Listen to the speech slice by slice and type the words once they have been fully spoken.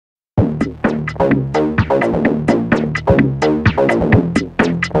Hello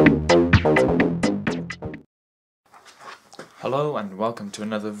and welcome to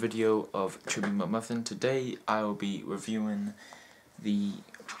another video of Tribute McMuffin. Today I will be reviewing the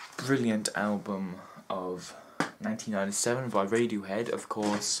brilliant album of 1997 by Radiohead. Of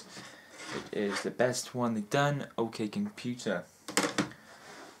course, it is the best one they've done, OK Computer. It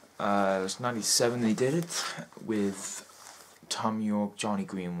was 97 they did it, with Thom, Yorke, Jonny,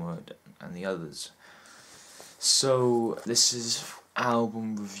 Greenwood and the others. So this is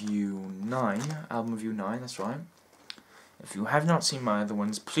album review 9, that's right. If you have not seen my other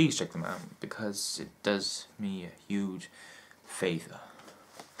ones, please check them out, because it does me a huge favour.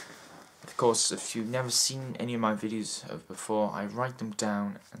 Of course, if you've never seen any of my videos of before, I write them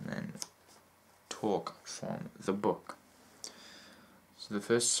down and then talk from the book. So the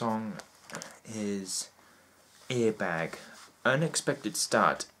first song is Airbag. Unexpected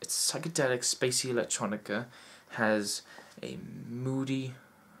start. It's psychedelic, spacey electronica, has a moody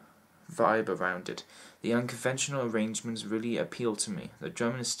vibe around it. The unconventional arrangements really appeal to me. The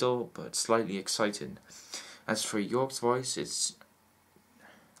drumming is still but slightly excited. As for Yorke's voice, it's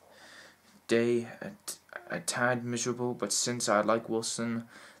a tad miserable, but since I like Wilson,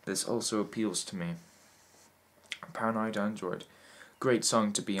 this also appeals to me. Paranoid Android. Great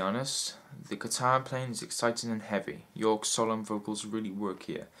song, to be honest. The guitar playing is exciting and heavy. Yorke's solemn vocals really work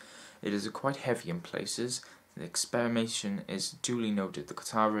here. It is quite heavy in places. The experimentation is duly noted. The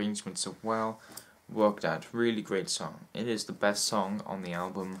guitar arrangements are well worked out. Really great song. It is the best song on the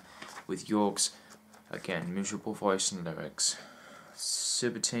album, with Yorke's, again, miserable voice and lyrics.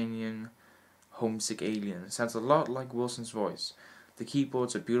 Subterranean, Homesick Alien. It sounds a lot like Wilson's voice. The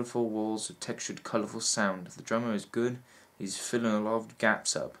keyboards are beautiful walls of textured, colourful sound. The drummer is good. He's filling a lot of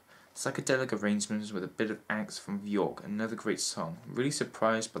gaps up. Psychedelic arrangements with a bit of angst from Yorke. Another great song. Really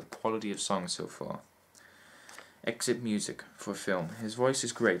surprised by the quality of songs so far. Exit music for a film. His voice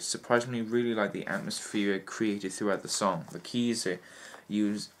is great. Surprisingly, really like the atmosphere created throughout the song. The keys are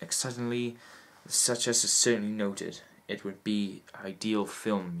used excitingly, such as is certainly noted. It would be ideal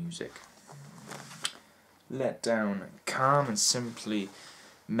film music. Let Down. Calm and simply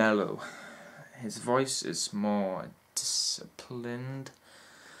mellow. His voice is more disciplined,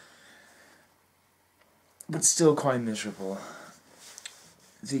 but still quite miserable.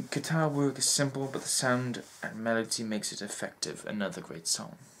 The guitar work is simple, but the sound and melody makes it effective. Another great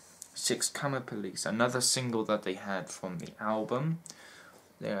song. 6, Camera Police. Another single that they had from the album.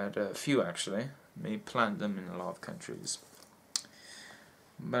 They had a few actually. They planted them in a lot of countries.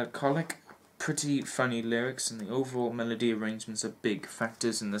 Melancholic, pretty funny lyrics, and the overall melody arrangements are big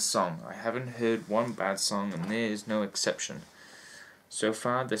factors in the song. I haven't heard one bad song, and there is no exception. So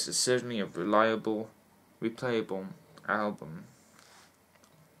far, this is certainly a replayable album.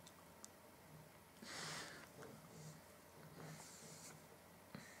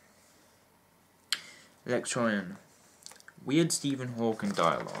 Mellotron. Weird Stephen Hawking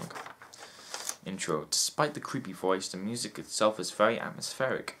dialogue. Intro. Despite the creepy voice, the music itself is very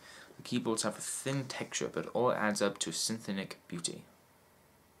atmospheric. The keyboards have a thin texture, but all adds up to symphonic beauty.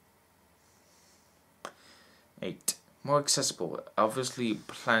 8. More accessible, obviously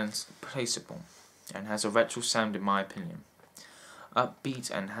placeable, and has a retro sound in my opinion.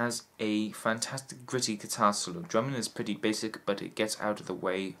 Upbeat and has a fantastic gritty guitar solo. Drumming is pretty basic, but it gets out of the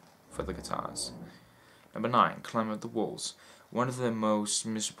way for the guitars. Number 9, Climb Up the Walls. One of the most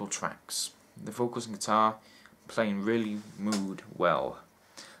miserable tracks. The vocals and guitar playing really mood well.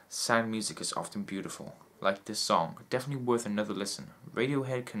 Sad music is often beautiful. Like this song, definitely worth another listen.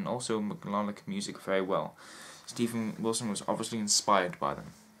 Radiohead can also melodic music very well. Stephen Wilson was obviously inspired by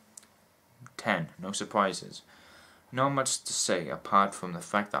them. 10, No surprises. Not much to say apart from the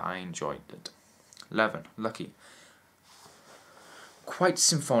fact that I enjoyed it. 11, Lucky. Quite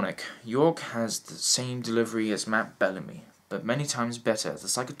symphonic. Yorke has the same delivery as Matt Bellamy, but many times better. The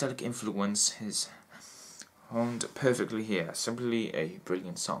psychedelic influence is honed perfectly here. Simply a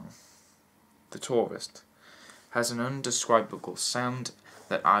brilliant song. The Tourist has an undescribable sound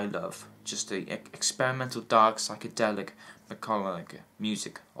that I love. Just a experimental, dark, psychedelic, melancholic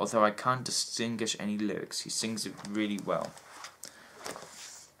music. Although I can't distinguish any lyrics, he sings it really well.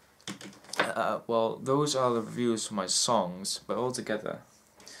 Well, those are the reviews for my songs, but altogether,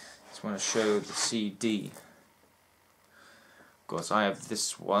 I just want to show the CD. Of course, I have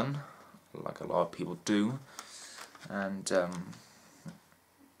this one, like a lot of people do, and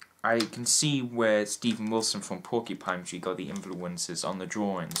I can see where Stephen Wilson from Porcupine Tree got the influences on the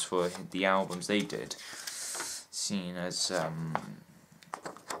drawings for the albums they did, seeing as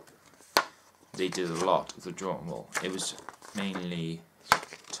they did a lot of the drawing. Well, it was mainly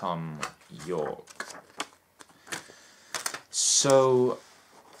Thom Yorke. So,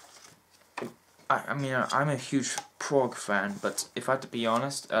 I mean, I'm a huge prog fan, but if I had to be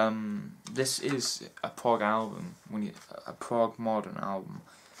honest, this is a prog album, a prog modern album.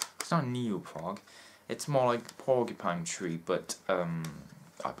 It's not neo-prog, it's more like Porcupine Tree, but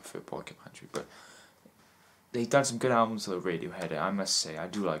I prefer Porcupine Tree, but they've done some good albums with Radiohead. I must say, I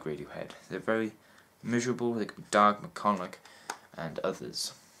do like Radiohead. They're very miserable. They could be Dark, McConaughey, and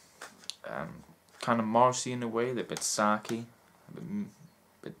others. Kind of Morrissey in a way. They're a bit sarky, a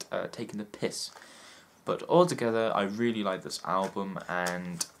bit taking the piss. But altogether, I really like this album,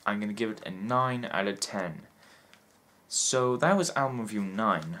 and I'm going to give it a 9 out of 10. So that was album review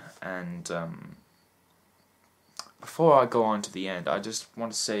 9, and before I go on to the end, I just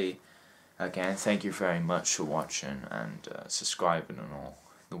want to say again, thank you very much for watching and subscribing and all,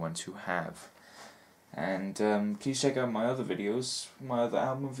 the ones who have. And please check out my other videos, my other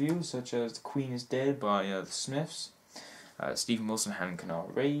album reviews, such as The Queen is Dead by The Smiths, Stephen Wilson, Hand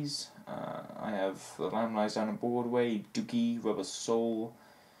Canal Rays, I have The Lamb Lies Down on Broadway, Dookie, Rubber Soul,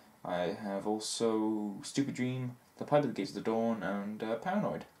 I have also Stupid Dream, The Pipe at the Gates of the Dawn, and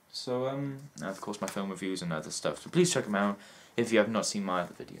Paranoid. So, of course my film reviews and other stuff, so please check them out if you have not seen my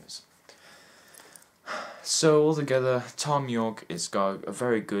other videos. So altogether, Thom Yorke has got a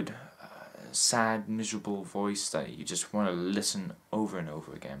very good, sad, miserable voice that you just want to listen over and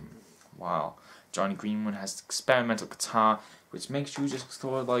over again. Wow. Jonny Greenwood has experimental guitar, which makes you just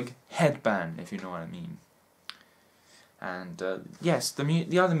sort of like headband, if you know what I mean. And yes,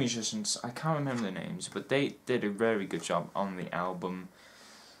 the other musicians, I can't remember their names, but they did a very good job on the album.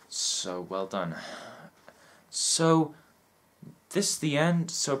 So well done. So this is the end.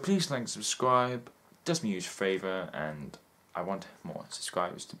 So please like and subscribe. Does me a huge favour, and I want more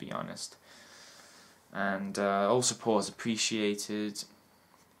subscribers, to be honest. And all support is appreciated.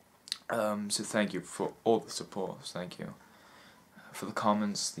 So thank you for all the support. Thank you for the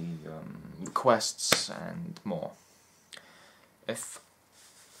comments, the requests, and more.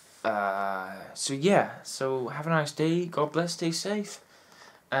 So yeah. So have a nice day. God bless. Stay safe.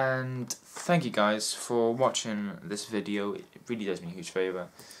 And thank you guys for watching this video. It really does me a huge favour.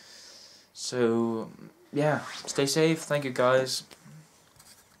 So, yeah, stay safe. Thank you, guys.